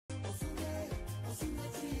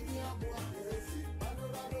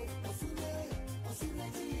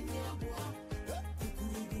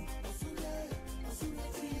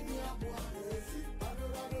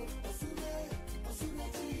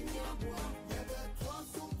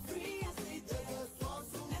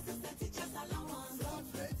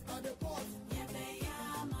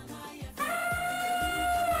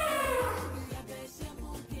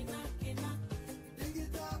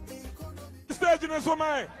stage in so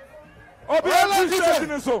man. Obiara stage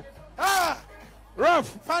in so. Ah. Ref.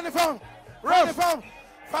 Find the phone. Ref.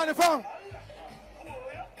 Find the phone.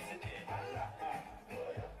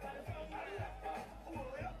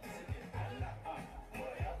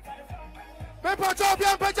 People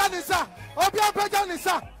Obiara Pejanisa. Obiara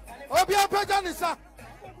Pejanisa. Obiara Pejanisa.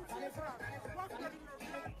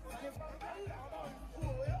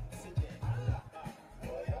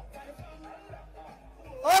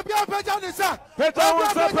 Obiara Pejanisa.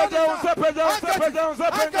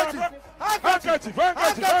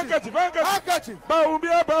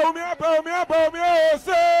 Bawumia,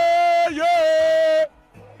 say yeah.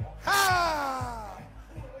 Ha!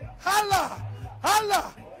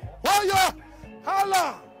 Hala! Hoya!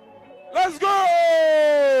 Hala! Let's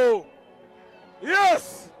go!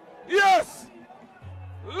 Yes!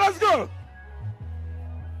 Let's go!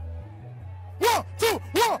 1, 2,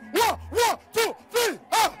 3,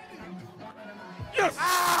 Yes!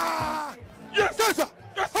 ah! Yes!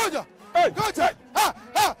 Yes! Hoya! Hey! Gotcha! Ha!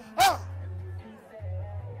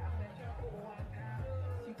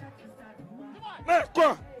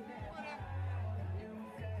 Quoi?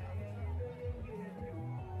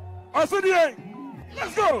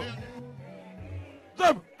 Let's go!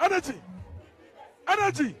 Jump! Energy!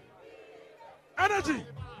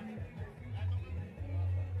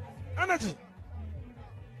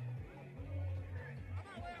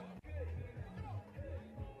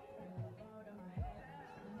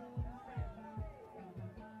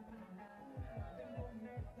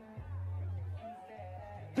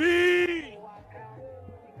 D!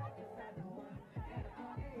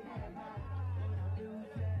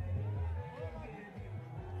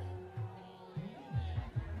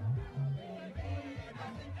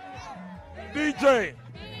 DJ.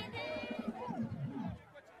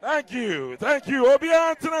 Thank you.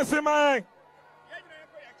 Obiara Tenase man.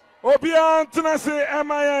 Obiara Tenase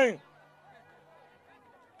MIA.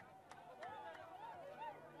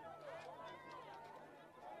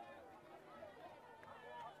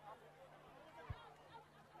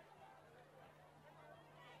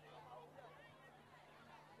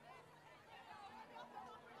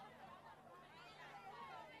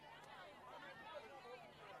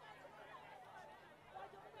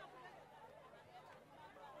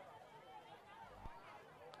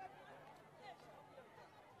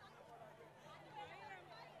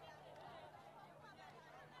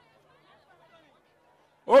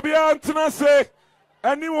 Obiara Tenase,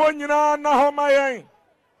 anyone you know, Nahomayan.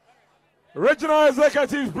 Regional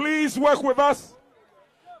executives, please work with us.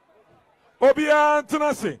 Obiara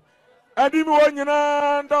Tenase, anyone you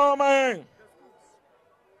know, Nahomayan.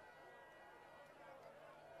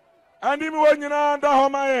 Anyone you know,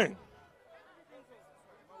 Nahomayan.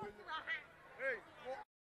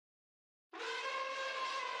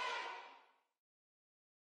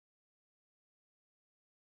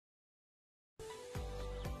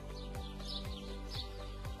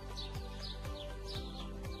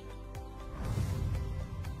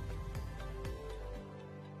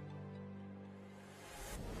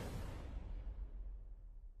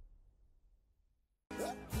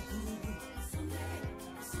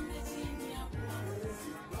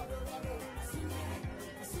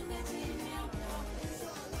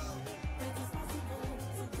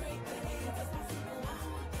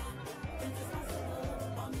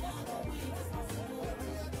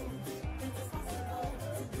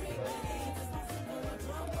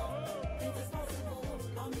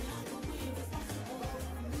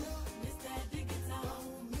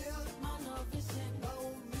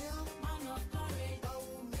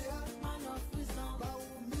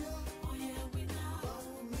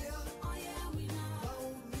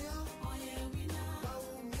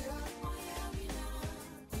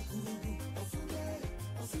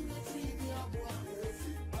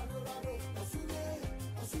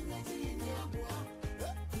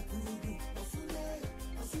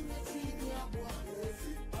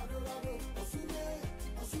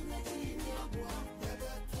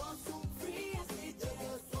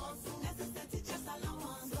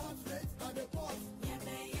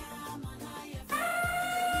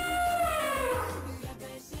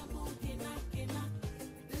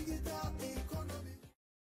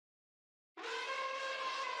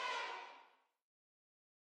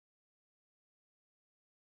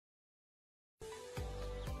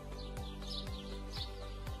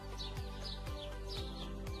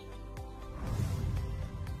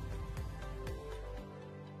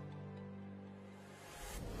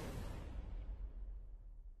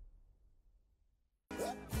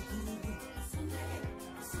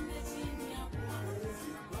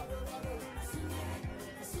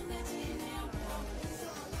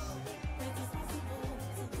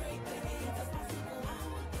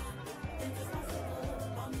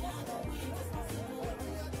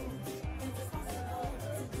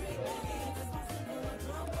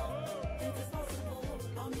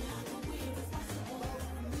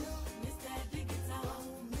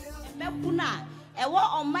 buna ewo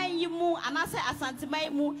oman yi mu anase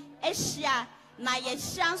asanteman mu ehia na ye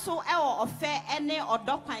hia nso ewo ofe ene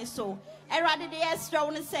odokwan so erade de estra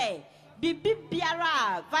won say bibi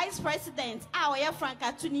biara vice president a oye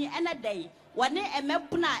frankatuni ene dey wone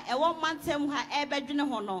emebuna ewo mantem ha ebedwene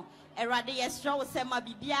ho no erade estra wo say ma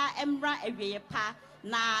bibia emra ewiye pa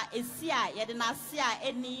na esia yede na asia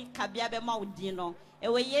eni kabia be ma wodi no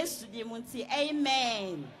ewe Yesu di munti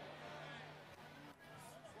amen.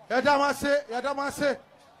 Yadamase.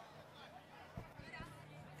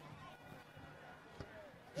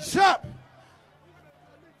 Sharp.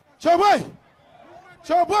 Choboy.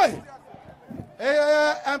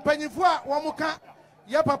 Empanyifua wamuka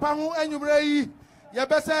ye papa hu enwumre yi ye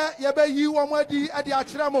bese ye be yi wo adi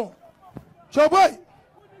akire mo. Choboy.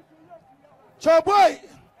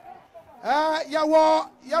 Ya wo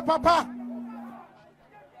ye papa.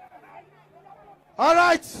 All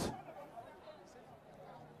right.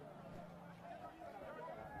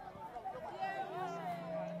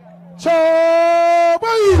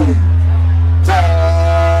 Choboy.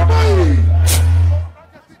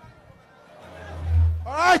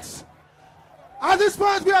 All right. At this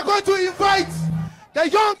point, we are going to invite the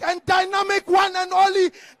young and dynamic one and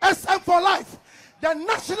only SM for Life, the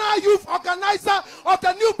National Youth Organizer of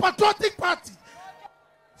the New Patriotic Party,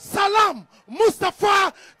 Salam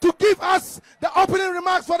Mustafa, to give us the opening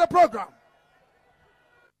remarks for the program.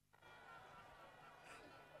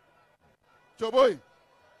 Choboy.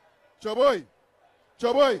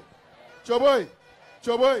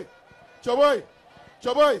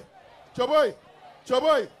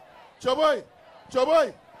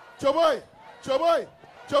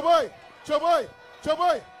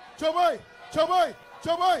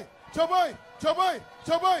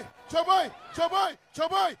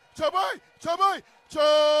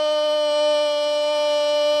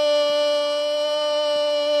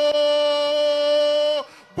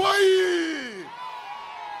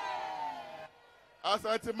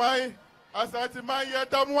 Asantimai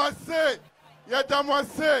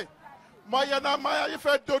yedamwase mayana maya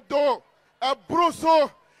yefe dodo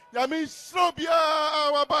abruso yami shrobia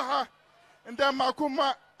wabaha and then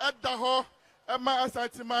makuma edaho ema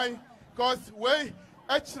asantimai cause we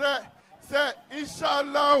echre say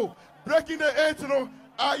inshallah breaking the eight no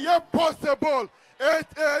are possible. It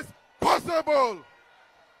is possible.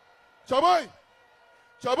 Chaboy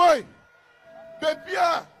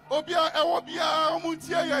bebia obia ewobia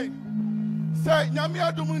omuntie ye say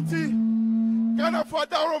nyamia dumunti Ghana for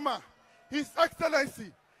Daroma, His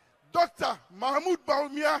Excellency Dr. Mahmoud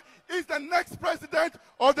Bawumia is the next president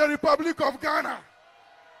of the Republic of Ghana.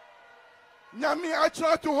 Nyami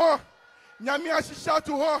achra to her, nyami ashisha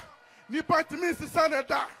to her, nipa timisi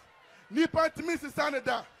saneda,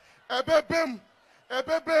 ebebem,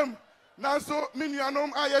 nanso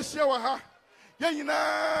minyanom ayeshe waha,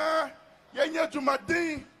 yenyina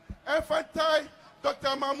jumadin, enfantai,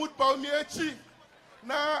 Dr. Mahmoud Bawumia chi,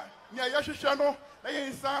 na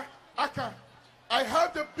I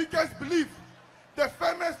have the biggest belief, the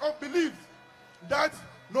firmest of belief, that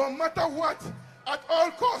no matter what, at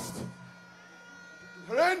all costs,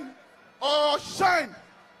 rain or shine,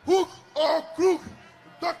 hook or crook,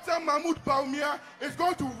 Dr. Mahmoud Bawumia is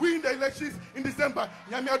going to win the elections in December.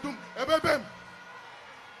 Nyamiadum, ebebem.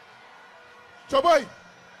 Choboy.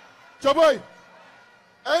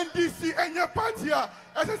 NDC and your party are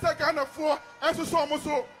Ghana for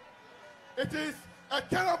so. It is a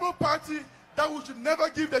terrible party that we should never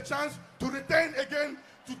give the chance to return again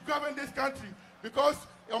to govern this country, because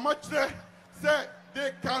Yomatre said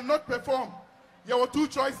they cannot perform. There were two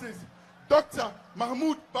choices: Dr.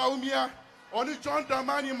 Mahmoud Bawumia or John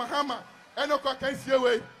Dramani Mahama. Enoka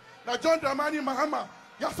Kensiwe. Now John Dramani Mahama,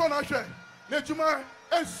 Yason Ashe, Nejuma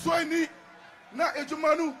and Swani, na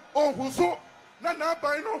Ejumanu or Huso, na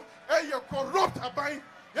Baino, corrupt abain,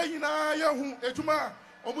 Yayina Yahu, Ejuma.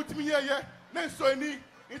 I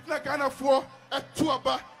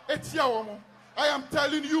am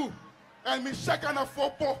telling you, and me shakana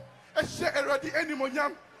fopo, a share already any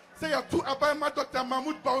monyam, say a two abama Dr.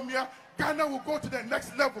 Mahmoud Bawumia, Ghana will go to the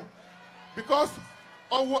next level. Because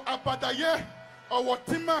our Abadaye, our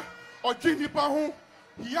Tima, or Jini Pahun,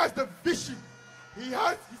 he has the vision, he's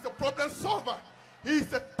a problem solver,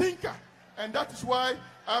 he's a thinker, and that is why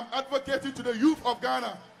I'm advocating to the youth of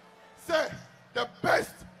Ghana. Say, the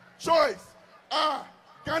best choice are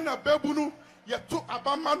Ghana Bebunu, Yetu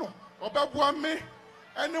Abamano, Obabuame,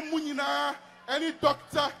 any Munina, any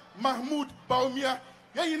Dr. Mahmoud Bawumia,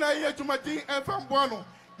 Yayina Yejumadi and Fambuano,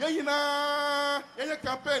 Yayina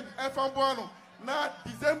campaign and Fambuano, na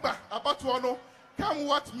December, Abatuano, come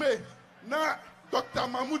what may, na Dr.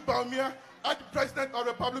 Mahmoud Bawumia, at the President of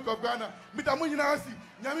the Republic of Ghana. Mitamunyanasi,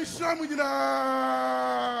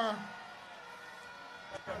 Nyamishamunyana.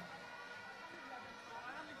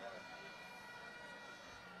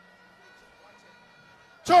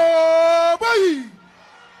 Choboy!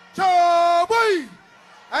 Choboy!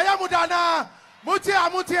 Ayamudana,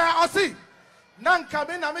 Mutia, Osi. Nanka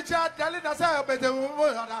mina micha dali na sa bete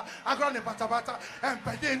agrone patapata and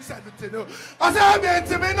pedin sanutino. Asa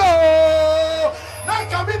bete mino.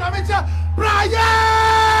 Nanka mina micha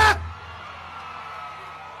Brian.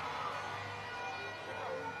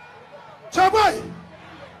 Choboy.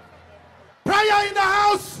 Prayer in the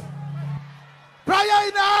house. Prayer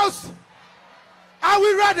in the house. Are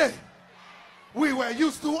we ready? We were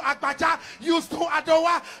used to Agbaja, used to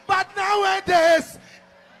Adowa, but nowadays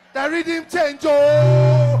the rhythm change.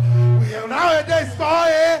 Oh, we are nowadays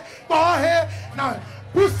boy. Now,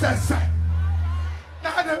 Busses.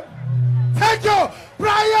 Now, thank you,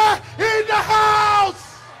 prayer in the house.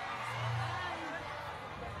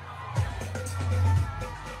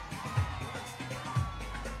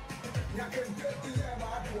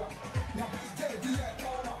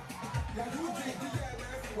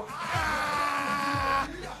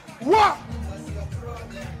 What?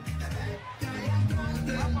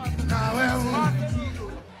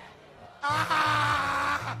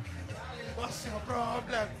 What's your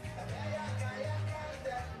problem?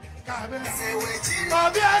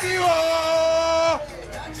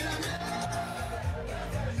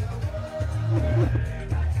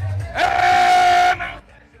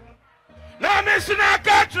 Now, Mr.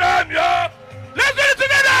 Nakatram, yo. Let's do it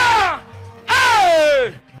together.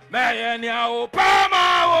 Hey, man, yo,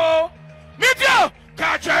 Pama, meet you,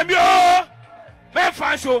 catch him, yo. Man,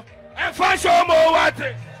 Fancho, and Fancho, mo, what?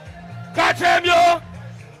 Catch him, yo.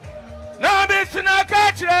 Now, Mr.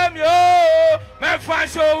 Nakatram, yo. Man,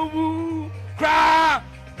 Fancho, cry,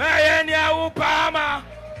 man, yo, Pama.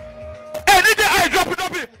 Hey, did I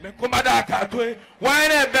drop it? Me come back at way. Why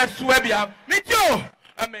not best webia? Meet you.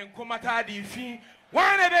 I mean, come at the fee.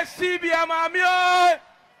 Why not best see be a mammy?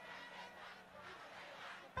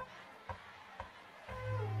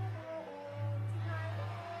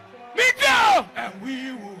 Meet you. And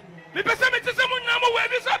we will. Me person me to someone number where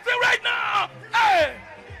this something right now. Hey,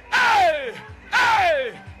 hey,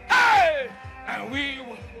 hey, hey. And we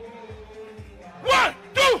will. 1,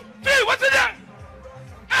 2, 3. What's it there?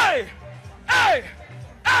 Hey, hey,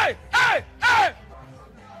 hey, hey, hey,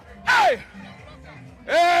 hey.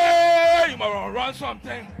 Hey, you must run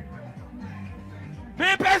something.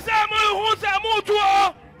 Me person who say move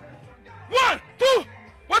to 1, 2.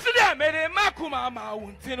 What's it there? Mere makuma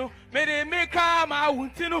mauntino, mere meka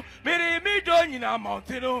mauntino, mere mi donina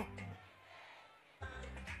mauntino.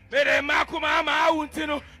 Mere makuma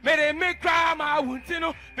mauntino, mere meka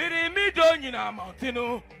mauntino, mere mi donina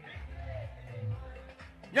mauntino.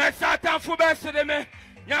 Nya satan fu best de me,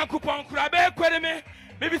 nya kupon kura be kwere me.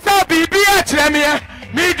 Maybe so bibi a chere me,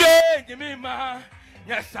 mi de me ma.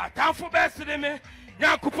 Nya satan fu best de me,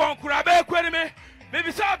 nya kupon kura be kwere me.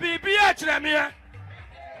 Maybe so bibi a chere me.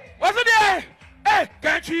 What's it there? Hey,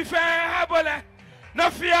 can't you find habole? No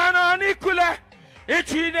fiano Nicola.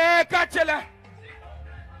 It's in a catchela.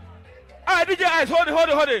 I did your eyes. Hold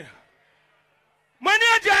it.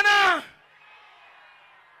 Money, Jana.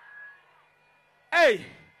 Hey,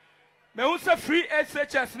 me unsa free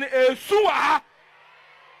SHS ni suwa.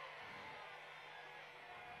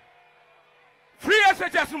 Free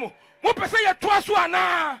SHS mo. Mo pese ye twaso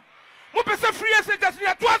ana. Mo pese free SHS ni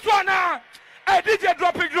twaso ana. Hey, DJ,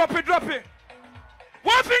 drop it. One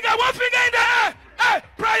finger in the air. Hey,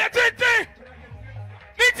 prayer thing.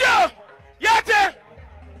 Meet you. Yate.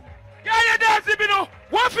 Yeah, that's it, Bino.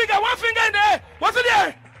 One finger in the air. What's it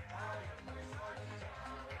there?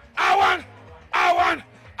 I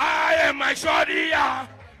am my shorty. Yeah.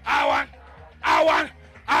 I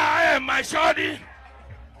am my shorty.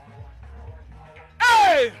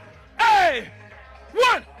 Hey.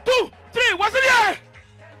 1, 2, 3. What's it there?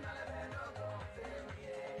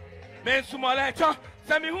 Men sumalecha,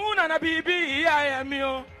 semi huna na bibi I am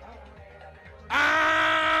yo.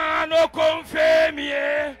 Ah, no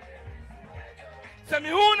confirmie. Semi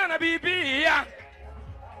huna na bibi ya.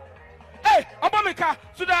 Hey, Obameka,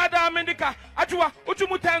 Sudada Mendika, Ajua,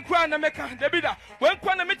 Utumu Tankra na Meka, Debida, when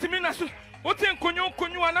Kwana Mitiminasu, Utin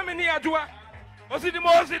Kunyu Anamini Ajua. Was it the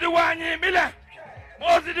Mosi the Wanye, Miller?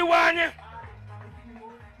 Mosi the Wanye.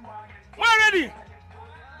 We're ready.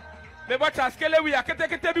 Me bata skele we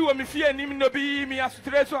akete bi wo me fie nim no bi mi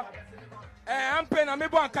asutre so ampe na me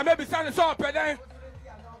bo anka me bi sane so opeden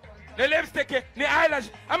the lipstick ni eyelash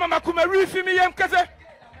ama makuma refi mi yem kase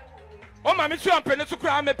o ma me su ampe ne so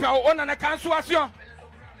kura me pe o na na kan so asio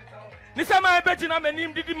Nisama Bettina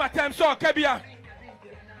Menim did my time so Kabia.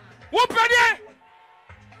 Whoopedy!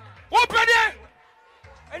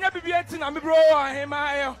 And you be eating a bro, I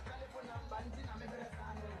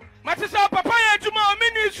Matisa Papaya Juma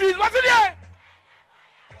Ministries, what's it there?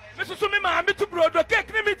 Mr. Sumima, I'm to bro, the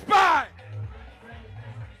cake limit pie.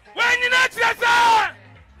 When you not yes, sir.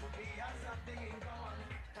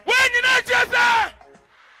 When you not yes, sir.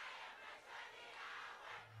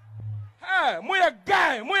 Hey, Moya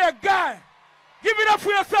guy. Give it up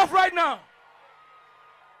for yourself right now.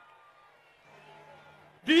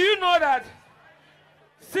 Do you know that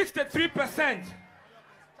 63%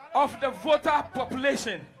 of the voter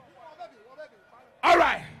population? All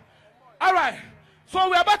right. So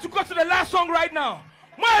we're about to go to the last song right now.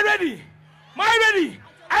 Am I ready?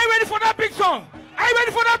 Are you ready for that big song?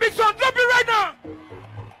 Drop it right now.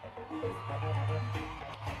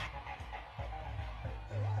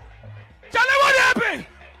 Charlie, what happened?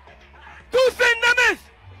 Two names.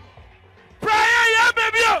 Prior, yeah,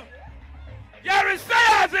 baby. Yeah,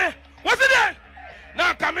 what's it there?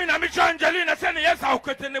 Now come in, I'm Angelina saying yes, I'll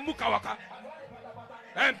cut in the Mukawaka.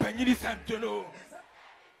 And Penny Santino.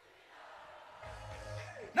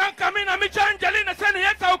 Now come in, I'm Angelina saying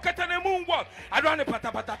yes, I'll cut in the moonwalk. I don't want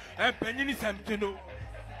to pata and Penny Santino.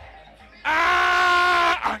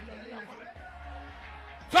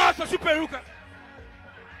 So Superuka.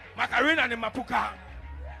 Macarena and Mapuka.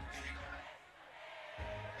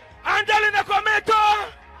 Angelina Cometo.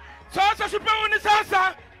 So Superuka is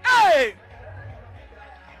answer. Hey!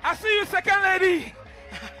 I see you, second lady.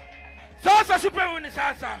 Sosa super win is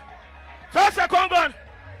answer. Sosa Kongon.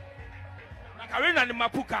 Macarena and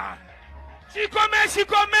Mapuka. She come.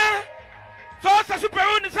 Sosa super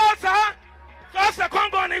win is answer. Sosa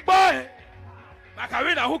Kongon, boy.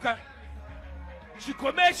 Macarena hooker. She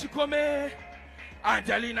come.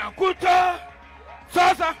 Angelina Kuto.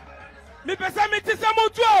 Sosa. Mi pesa mi tisa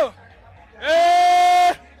mutuo.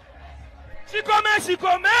 She come.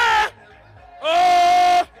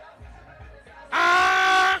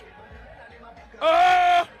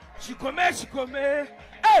 Oh, she come.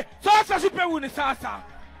 Hey, Sosa super win sasa.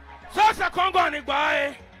 Sosa Congo ni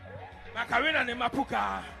boy. Macarena ni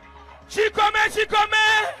Mapuka. She come.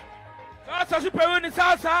 Sosa super win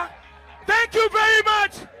sasa. Thank you very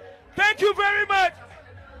much. Thank you.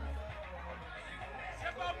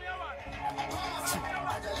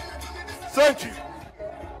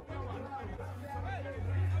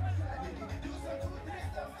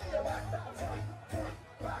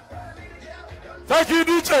 Thank you,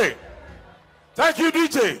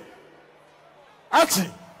 DJ.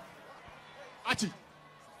 Archie.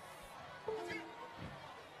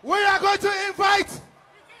 We are going to invite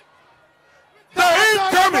the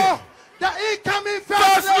incoming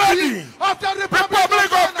first lady of the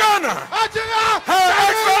Republic of Ghana. Her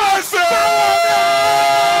Excellency.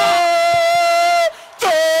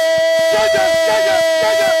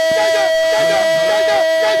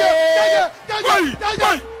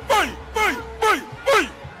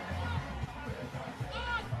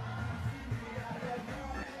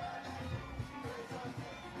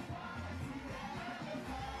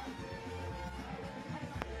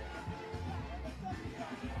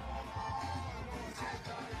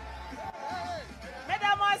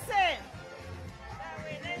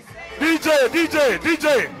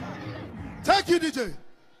 DJ. Thank you, DJ.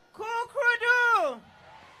 Kukrudu.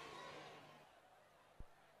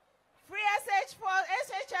 Free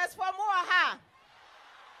SHS for Muaha.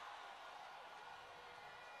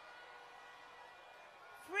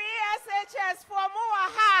 Free SHS for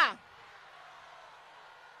Muaha.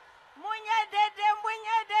 Munya dede.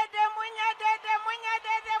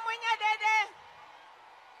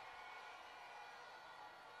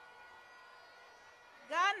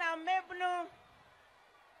 Ghana mebnu.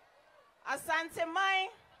 Asante mai.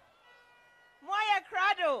 Moya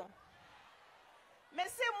krado.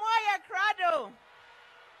 Mesi moya krado.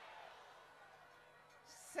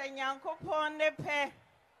 Senyanko ponde pe.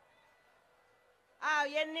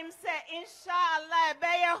 Yenim se inshallah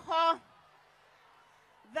beye ho.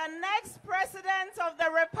 The next president of the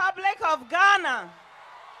Republic of Ghana.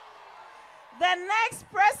 The next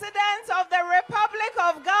president of the Republic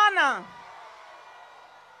of Ghana.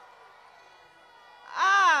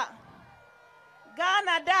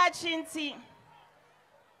 Ghana da chinti.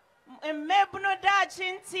 Mebno da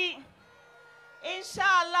chinti.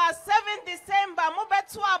 Inshallah, 7th December,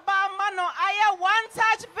 Mubetu Abamano, Aya one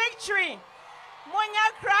touch victory.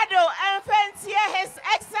 Munya Krado and Fentia, His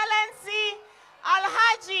Excellency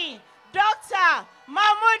Alhaji Dr.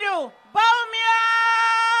 Mahmudu Bawumia.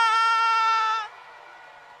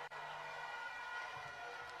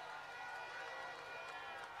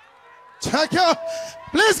 Thank you.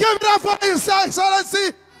 Please give it up for His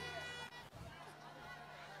Excellency.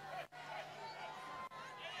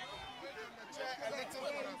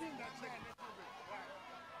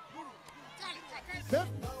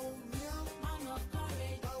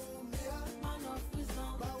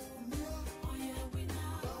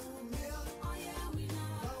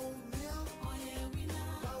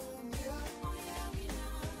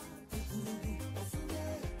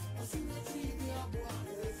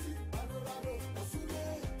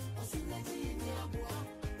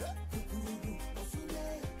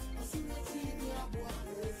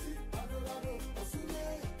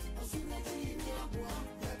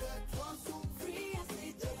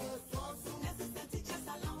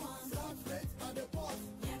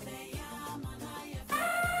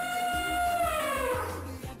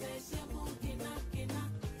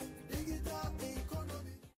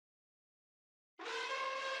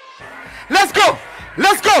 Let's go!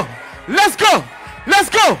 Let's go! Let's go! Let's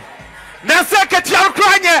go! Nasa Katian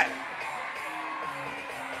Kranye!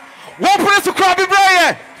 One place to crab in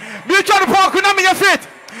Brian! Me try to park on your feet!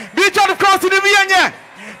 Me try to cross in the Vienna!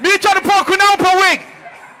 Me try to park on per week!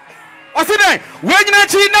 What's it name? When you not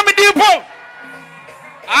see Nami Depot!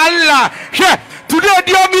 Allah! Yeah! Today,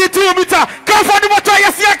 dear me too, Mita! Come for the water,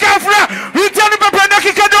 yes, I come for you! Tell me, Papa,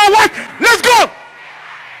 can do what? Let's go!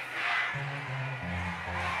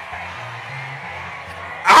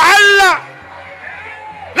 Allah!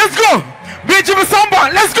 Let's go! Beat you with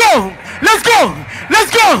someone! Let's go! Let's go!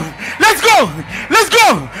 Let's go! Let's go! Let's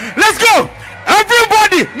go! Let's go!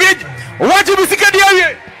 Everybody! What you be sick of the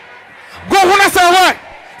area? Go on us away!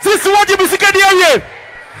 Sister, what you be sick of the area?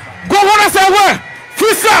 Go on us away!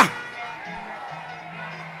 Fisa!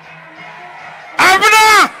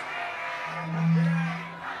 Abuna!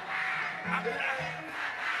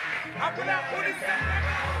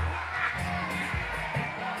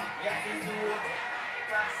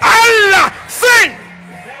 Allah, sing!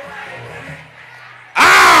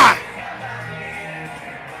 Ah!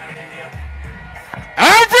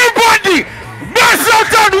 Everybody,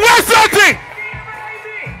 where's something?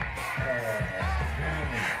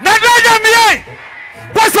 Nadanya,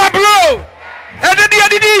 what's up, bro? And then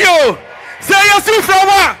you say your super.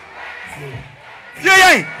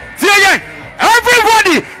 Yeah.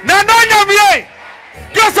 Everybody, Nadanya,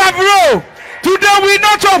 just up, bro. Today we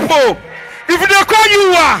not trouble. If they call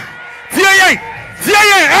you,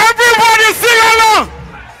 everybody sing along.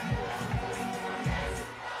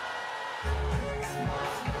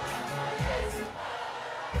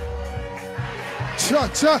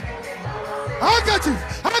 Sure. I got you.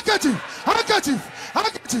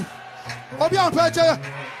 Obi Ampeche.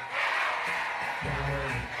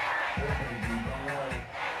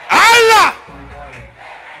 Allah!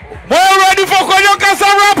 More ready for Koyoka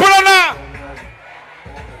Sarapulana.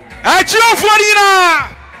 At your Florina.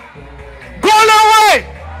 Go away.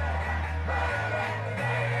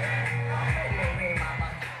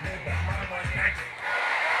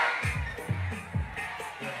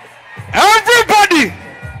 Everybody.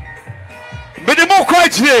 But the more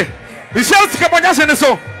quiet here. We shall see Kabajas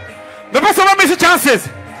so. The best of our chances.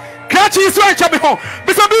 Catch his way, Chabiho.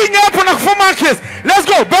 Bishop being up on a 4 markets. Let's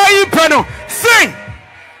go. Buy panel. Sing.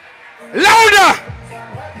 Louder.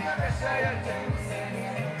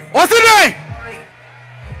 What's the name?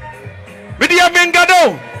 Media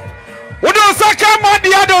Bengado. Udo Saka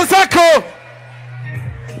Madia Don Sako.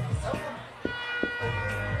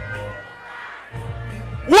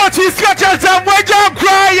 What is catching some way down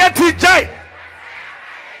cry at TJ?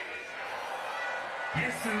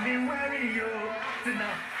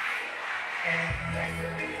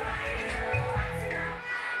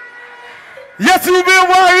 Yes, you will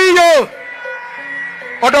worry you.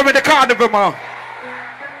 Or don't be the card of them all.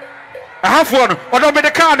 I have one, or don't be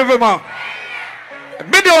the card of them all.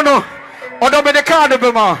 Middle, or don't be the card of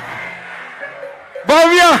them all.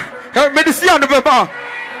 Bawumia, medicine of them all.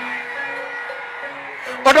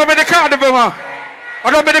 Or don't be the card of them all.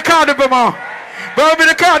 Or don't be the card of them all. Bawumia,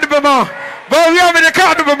 the card of them all. Bawumia, the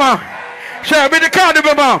card of them all. Shall be the card of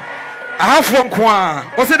them all. I have one quan.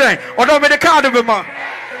 What's the name? Or don't be the card of them all.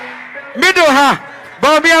 Middle ha,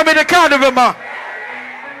 Bawumia made the card of him.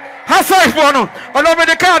 Hasai for no, or don't be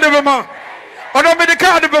the card of him. Or don't be the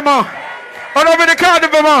card of him. Or don't be the card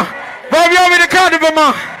of him. Bawumia made the card of him.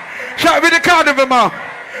 Shall be the card of him.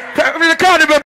 Shall be the card of him.